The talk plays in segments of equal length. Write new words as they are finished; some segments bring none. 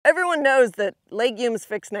Everyone knows that legumes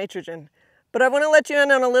fix nitrogen, but I want to let you in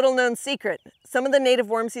on a little known secret. Some of the native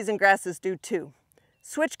worm season grasses do too.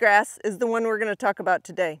 Switchgrass is the one we're going to talk about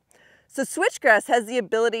today. So switchgrass has the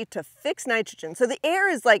ability to fix nitrogen. So the air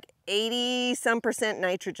is like 80%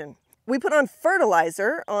 nitrogen. We put on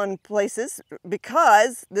fertilizer on places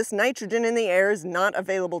because this nitrogen in the air is not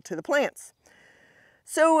available to the plants.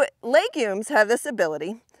 So legumes have this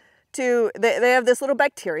ability to, they have this little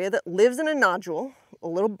bacteria that lives in a nodule, a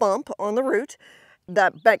little bump on the root.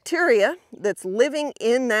 That bacteria that's living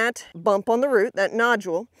in that bump on the root, that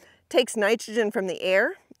nodule, takes nitrogen from the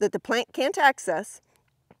air that the plant can't access,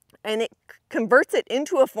 and it converts it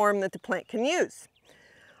into a form that the plant can use.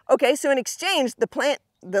 Okay, so in exchange,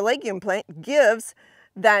 the legume plant gives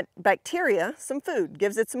that bacteria some food,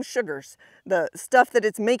 gives it some sugars, the stuff that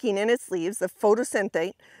it's making in its leaves, the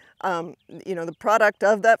photosynthate, the product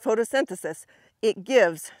of that photosynthesis, it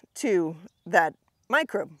gives to that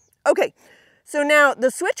microbe. Okay, so now the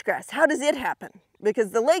switchgrass, how does it happen?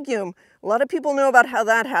 Because the legume, a lot of people know about how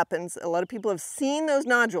that happens. A lot of people have seen those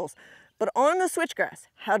nodules, but on the switchgrass,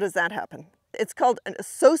 how does that happen? It's called an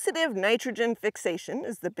associative nitrogen fixation,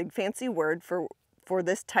 is the big fancy word for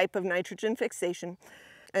this type of nitrogen fixation.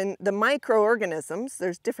 And the microorganisms,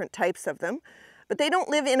 there's different types of them, but they don't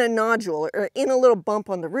live in a nodule or in a little bump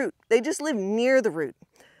on the root. They just live near the root.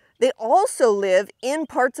 They also live in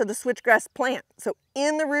parts of the switchgrass plant. So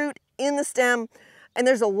in the root, in the stem, and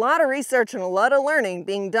there's a lot of research and a lot of learning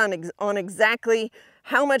being done on exactly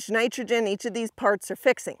how much nitrogen each of these parts are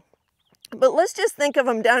fixing. But let's just think of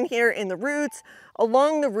them down here in the roots,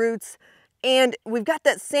 along the roots, and we've got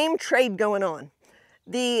that same trade going on.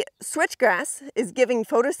 The switchgrass is giving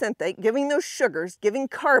photosynthate, giving those sugars, giving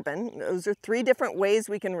carbon, those are three different ways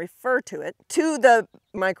we can refer to it, to the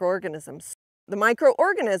microorganisms. The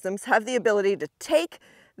microorganisms have the ability to take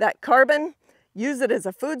that carbon, use it as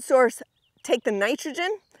a food source, take the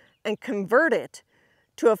nitrogen and convert it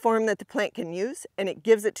to a form that the plant can use, and it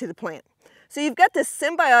gives it to the plant. So you've got this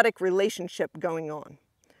symbiotic relationship going on.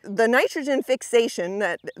 The nitrogen fixation,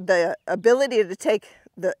 that the ability to take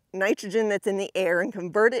the nitrogen that's in the air and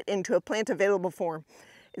convert it into a plant available form,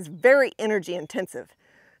 is very energy intensive.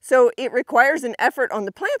 So it requires an effort on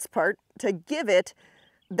the plant's part to give it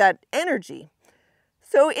that energy.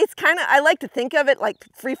 So it's kind of, I like to think of it like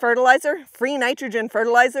free fertilizer, free nitrogen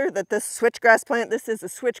fertilizer that this switchgrass plant, this is a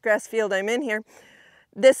switchgrass field I'm in here.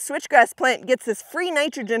 This switchgrass plant gets this free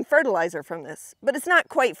nitrogen fertilizer from this, but it's not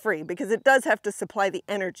quite free because it does have to supply the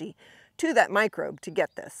energy to that microbe to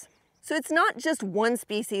get this. So it's not just one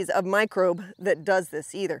species of microbe that does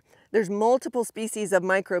this either. There's multiple species of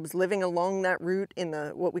microbes living along that root in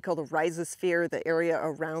the what we call the rhizosphere, the area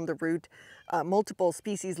around the root, multiple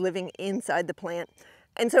species living inside the plant.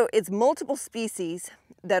 And so it's multiple species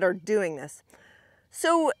that are doing this.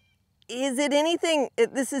 So is it anything,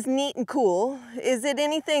 this is neat and cool, is it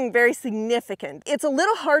anything very significant? It's a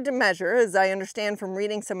little hard to measure, as I understand from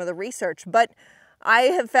reading some of the research, but I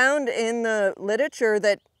have found in the literature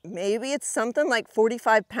that maybe it's something like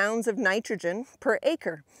 45 pounds of nitrogen per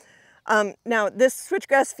acre. Now, this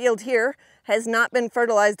switchgrass field here has not been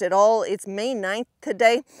fertilized at all. It's May 9th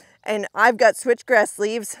today, and I've got switchgrass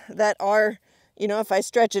leaves that are, if I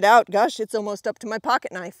stretch it out, gosh, it's almost up to my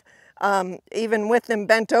pocket knife. Even with them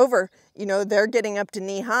bent over, they're getting up to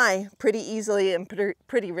knee high pretty easily and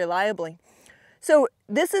pretty reliably. So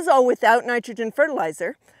this is all without nitrogen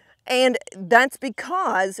fertilizer, and that's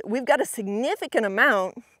because we've got a significant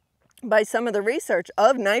amount by some of the research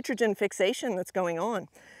of nitrogen fixation that's going on.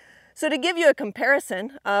 So to give you a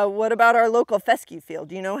comparison, what about our local fescue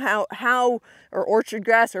field? Or orchard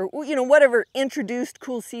grass, or whatever introduced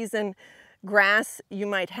cool season grass you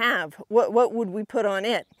might have, what would we put on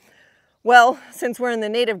it? Well, since we're in the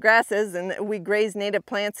native grasses and we graze native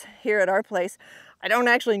plants here at our place, I don't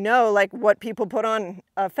actually know what people put on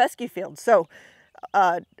a fescue field. So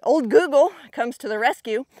old Google comes to the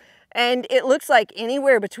rescue, and it looks like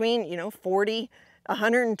anywhere between 40,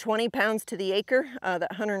 120 pounds to the acre.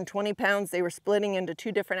 That 120 pounds, they were splitting into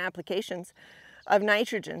two different applications of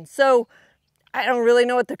nitrogen. So I don't really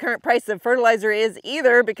know what the current price of fertilizer is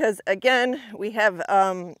either, because again, we have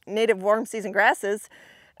native warm season grasses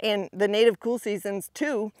and the native cool seasons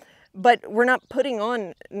too, but we're not putting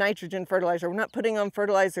on nitrogen fertilizer. We're not putting on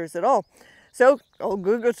fertilizers at all. So old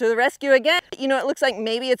Google to the rescue again. It looks like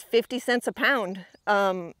maybe it's 50 cents a pound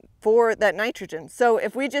for that nitrogen. So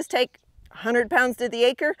if we just take 100 pounds to the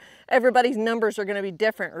acre, everybody's numbers are going to be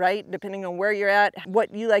different, right? Depending on where you're at,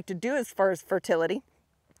 what you like to do as far as fertility.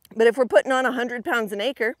 But if we're putting on 100 pounds an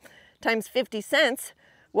acre times 50 cents,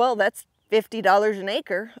 well, that's $50 an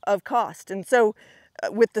acre of cost. And so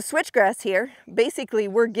With the switchgrass here, basically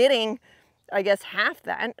we're getting, I guess, half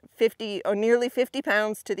that, 50 or nearly 50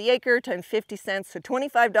 pounds to the acre times 50 cents, so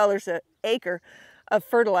 $25 an acre of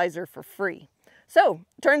fertilizer for free. So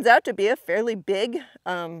turns out to be a fairly big,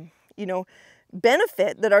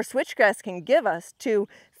 benefit that our switchgrass can give us to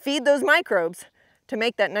feed those microbes to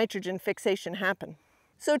make that nitrogen fixation happen.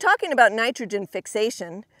 So talking about nitrogen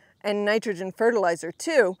fixation and nitrogen fertilizer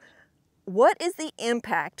too, what is the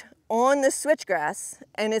impact on the switchgrass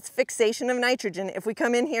and its fixation of nitrogen if we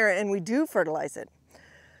come in here and we do fertilize it?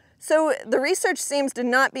 So the research seems to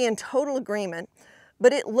not be in total agreement,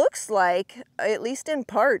 but it looks like, at least in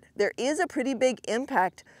part, there is a pretty big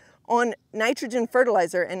impact on nitrogen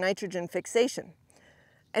fertilizer and nitrogen fixation.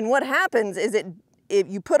 And what happens is if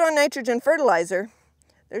you put on nitrogen fertilizer,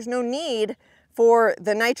 there's no need for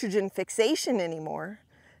the nitrogen fixation anymore.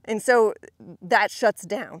 And so that shuts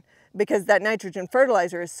down because that nitrogen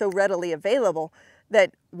fertilizer is so readily available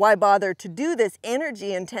that why bother to do this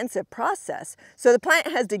energy intensive process? So the plant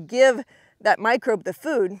has to give that microbe the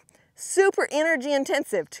food, super energy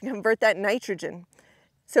intensive to convert that nitrogen.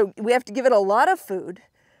 So we have to give it a lot of food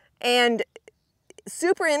and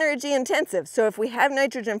super energy intensive. So if we have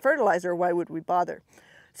nitrogen fertilizer, why would we bother?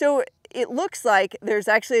 So it looks like there's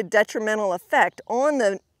actually a detrimental effect on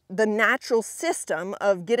the natural system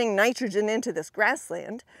of getting nitrogen into this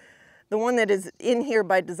grassland. The one that is in here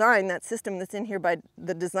by design, that system that's in here by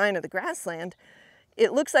the design of the grassland,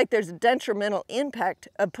 it looks like there's a detrimental impact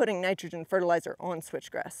of putting nitrogen fertilizer on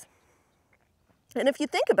switchgrass. And if you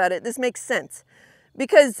think about it, this makes sense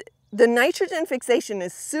because the nitrogen fixation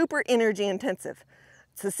is super energy intensive.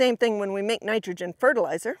 It's the same thing when we make nitrogen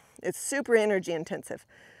fertilizer. It's super energy intensive.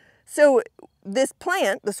 So this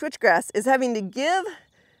plant, the switchgrass, is having to give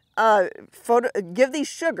these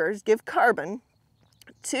sugars, give carbon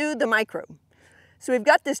to the microbe. So we've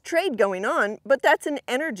got this trade going on, but that's an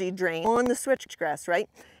energy drain on the switchgrass, right?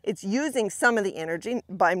 It's using some of the energy.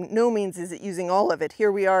 By no means is it using all of it.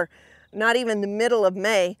 Here we are, not even the middle of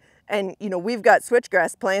May, and we've got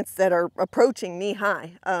switchgrass plants that are approaching knee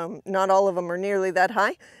high. Not all of them are nearly that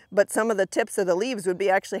high, but some of the tips of the leaves would be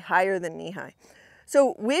actually higher than knee high.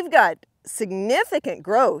 So we've got significant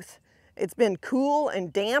growth. It's been cool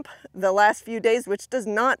and damp the last few days, which is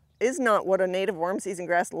not what a native warm season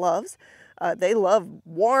grass loves. They love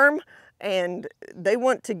warm and they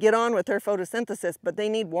want to get on with their photosynthesis, but they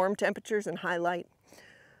need warm temperatures and high light.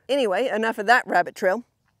 Anyway, enough of that rabbit trail.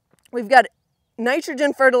 We've got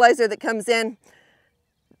nitrogen fertilizer that comes in.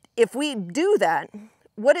 If we do that,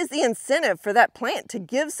 what is the incentive for that plant to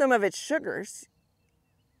give some of its sugars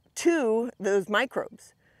to those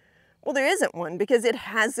microbes? Well, there isn't one because it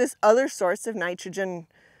has this other source of nitrogen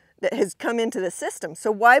that has come into the system.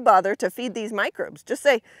 So why bother to feed these microbes? Just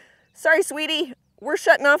say, sorry, sweetie, we're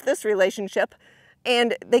shutting off this relationship.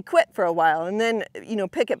 And they quit for a while and then,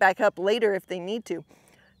 pick it back up later if they need to.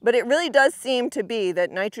 But it really does seem to be that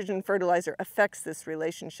nitrogen fertilizer affects this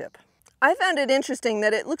relationship. I found it interesting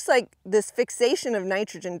that it looks like this fixation of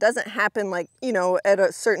nitrogen doesn't happen at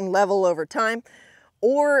a certain level over time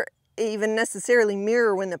or even necessarily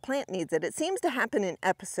mirror when the plant needs it. It seems to happen in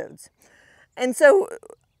episodes. And so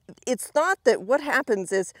it's thought that what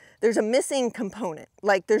happens is there's a missing component,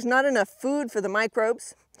 like there's not enough food for the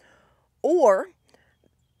microbes, or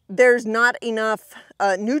there's not enough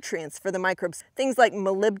nutrients for the microbes. Things like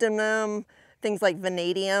molybdenum, things like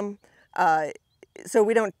vanadium. So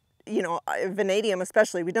we don't, vanadium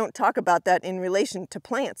especially, we don't talk about that in relation to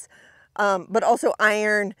plants, but also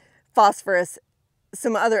iron, phosphorus,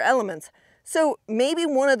 some other elements. So maybe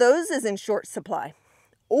one of those is in short supply,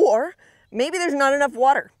 or maybe there's not enough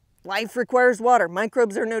water. Life requires water.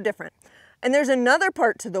 Microbes are no different. And there's another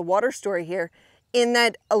part to the water story here in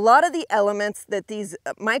that a lot of the elements that these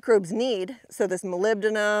microbes need, so this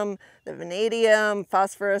molybdenum, the vanadium,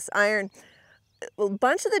 phosphorus, iron, a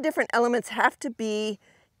bunch of the different elements have to be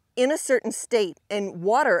in a certain state, and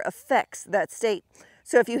water affects that state.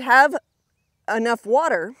 So if you have enough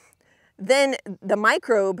water, then the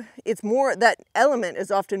microbe, that element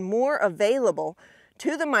is often more available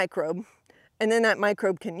to the microbe, and then that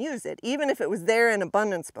microbe can use it, even if it was there in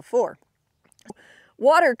abundance before.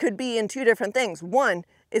 Water could be in two different things. One,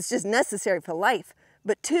 it's just necessary for life,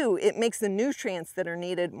 but two, it makes the nutrients that are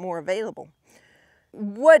needed more available.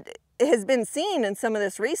 What has been seen in some of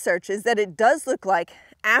this research is that it does look like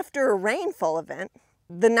after a rainfall event,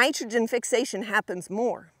 the nitrogen fixation happens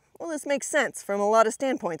more. Well, this makes sense from a lot of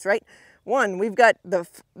standpoints, right? One, we've got the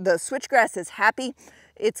switchgrass is happy.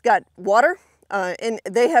 It's got water, and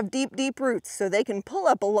they have deep, deep roots, so they can pull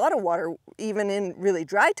up a lot of water even in really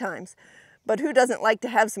dry times. But who doesn't like to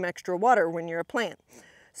have some extra water when you're a plant?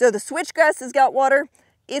 So the switchgrass has got water.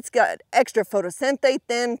 It's got extra photosynthate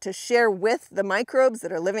then to share with the microbes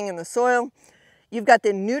that are living in the soil. You've got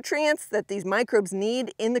the nutrients that these microbes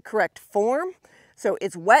need in the correct form. So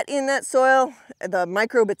it's wet in that soil. The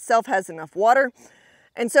microbe itself has enough water.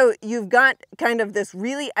 And so you've got kind of this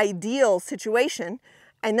really ideal situation.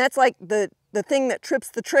 And that's like the thing that trips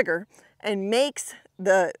the trigger and makes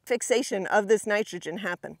the fixation of this nitrogen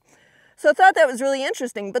happen. So I thought that was really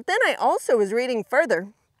interesting. But then I also was reading further.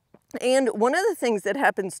 And one of the things that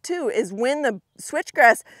happens too is when the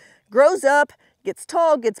switchgrass grows up, gets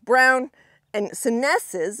tall, gets brown, and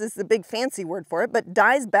senesces is the big fancy word for it, but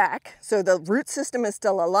dies back. So the root system is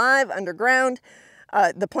still alive underground.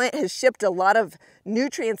 The plant has shipped a lot of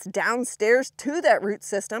nutrients downstairs to that root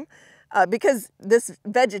system because this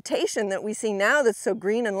vegetation that we see now that's so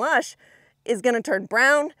green and lush is going to turn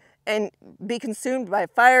brown and be consumed by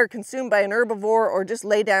fire, consumed by an herbivore, or just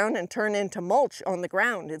lay down and turn into mulch on the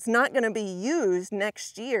ground. It's not going to be used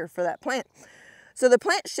next year for that plant. So the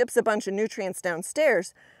plant ships a bunch of nutrients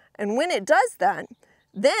downstairs, and when it does that,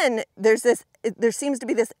 then there seems to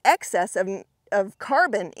be this excess of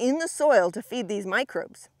carbon in the soil to feed these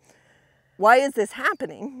microbes. Why is this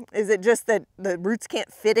happening? Is it just that the roots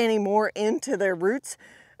can't fit any more into their roots,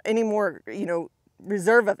 any more,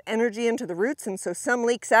 reserve of energy into the roots, and so some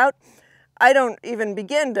leaks out? I don't even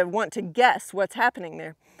begin to want to guess what's happening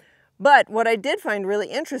there. But what I did find really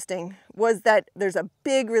interesting was that there's a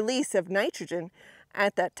big release of nitrogen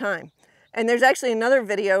at that time. And there's actually another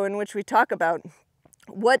video in which we talk about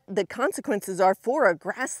what the consequences are for a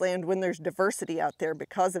grassland when there's diversity out there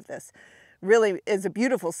because of this. Really is a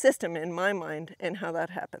beautiful system in my mind and how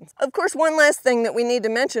that happens. Of course, one last thing that we need to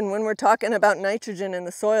mention when we're talking about nitrogen in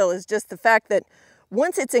the soil is just the fact that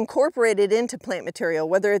once it's incorporated into plant material,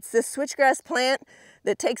 whether it's this switchgrass plant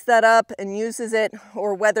that takes that up and uses it,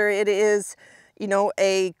 or whether it is,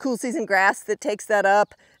 a cool season grass that takes that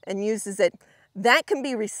up and uses it, that can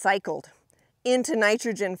be recycled into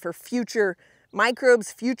nitrogen for future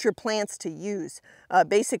microbes, future plants to use.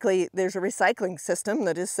 Basically, there's a recycling system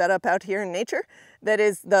that is set up out here in nature that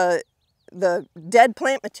is the dead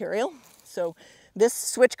plant material. So this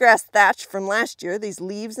switchgrass thatch from last year, these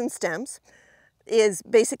leaves and stems, is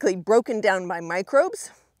basically broken down by microbes.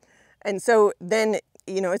 And so then,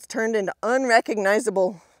 it's turned into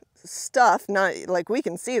unrecognizable stuff. Not like we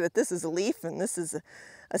can see that this is a leaf and this is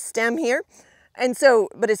a stem here. And so,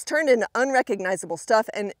 but it's turned into unrecognizable stuff,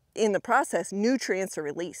 and in the process, nutrients are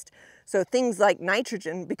released. So things like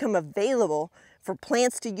nitrogen become available for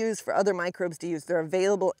plants to use, for other microbes to use. They're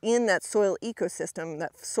available in that soil ecosystem,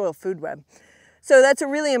 that soil food web. So that's a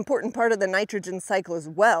really important part of the nitrogen cycle as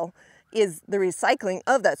well, is the recycling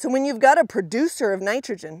of that. So when you've got a producer of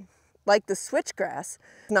nitrogen, like the switchgrass,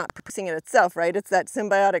 it's not producing it itself, right? It's that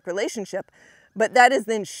symbiotic relationship, but that is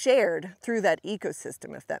then shared through that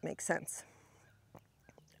ecosystem, if that makes sense.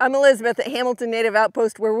 I'm Elizabeth at Hamilton Native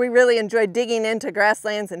Outpost, where we really enjoy digging into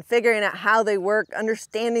grasslands and figuring out how they work,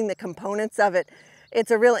 understanding the components of it. It's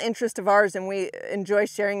a real interest of ours, and we enjoy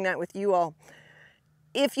sharing that with you all.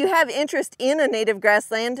 If you have interest in a native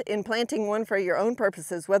grassland, in planting one for your own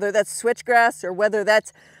purposes, whether that's switchgrass or whether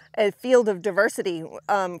that's a field of diversity,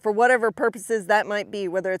 for whatever purposes that might be,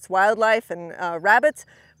 whether it's wildlife and rabbits,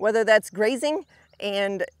 whether that's grazing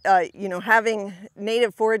and having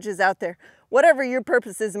native forages out there, whatever your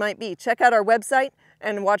purposes might be, check out our website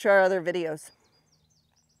and watch our other videos.